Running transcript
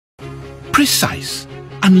Precise.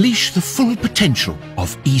 Unleash the full potential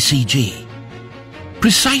of ECG.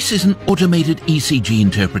 Precise is an automated ECG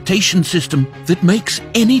interpretation system that makes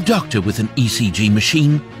any doctor with an ECG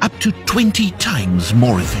machine up to 20 times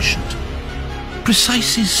more efficient.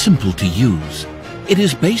 Precise is simple to use. It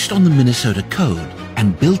is based on the Minnesota Code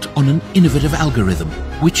and built on an innovative algorithm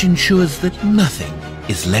which ensures that nothing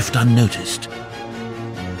is left unnoticed.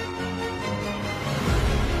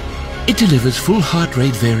 It delivers full heart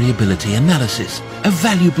rate variability analysis, a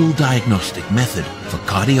valuable diagnostic method for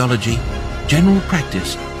cardiology, general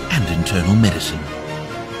practice and internal medicine.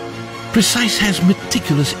 Precise has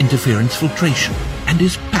meticulous interference filtration and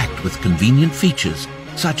is packed with convenient features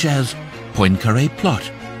such as Poincaré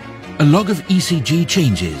plot, a log of ECG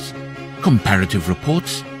changes, comparative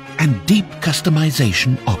reports and deep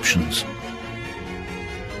customization options.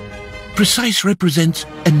 Precise represents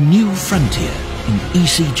a new frontier in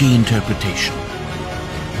ECG interpretation.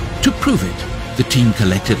 To prove it, the team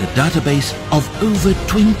collected a database of over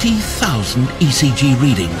 20,000 ECG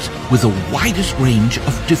readings with the widest range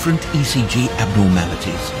of different ECG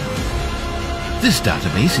abnormalities. This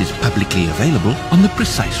database is publicly available on the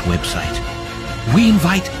Precise website. We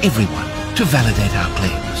invite everyone to validate our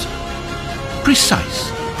claims.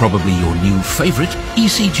 Precise, probably your new favorite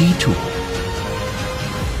ECG tool.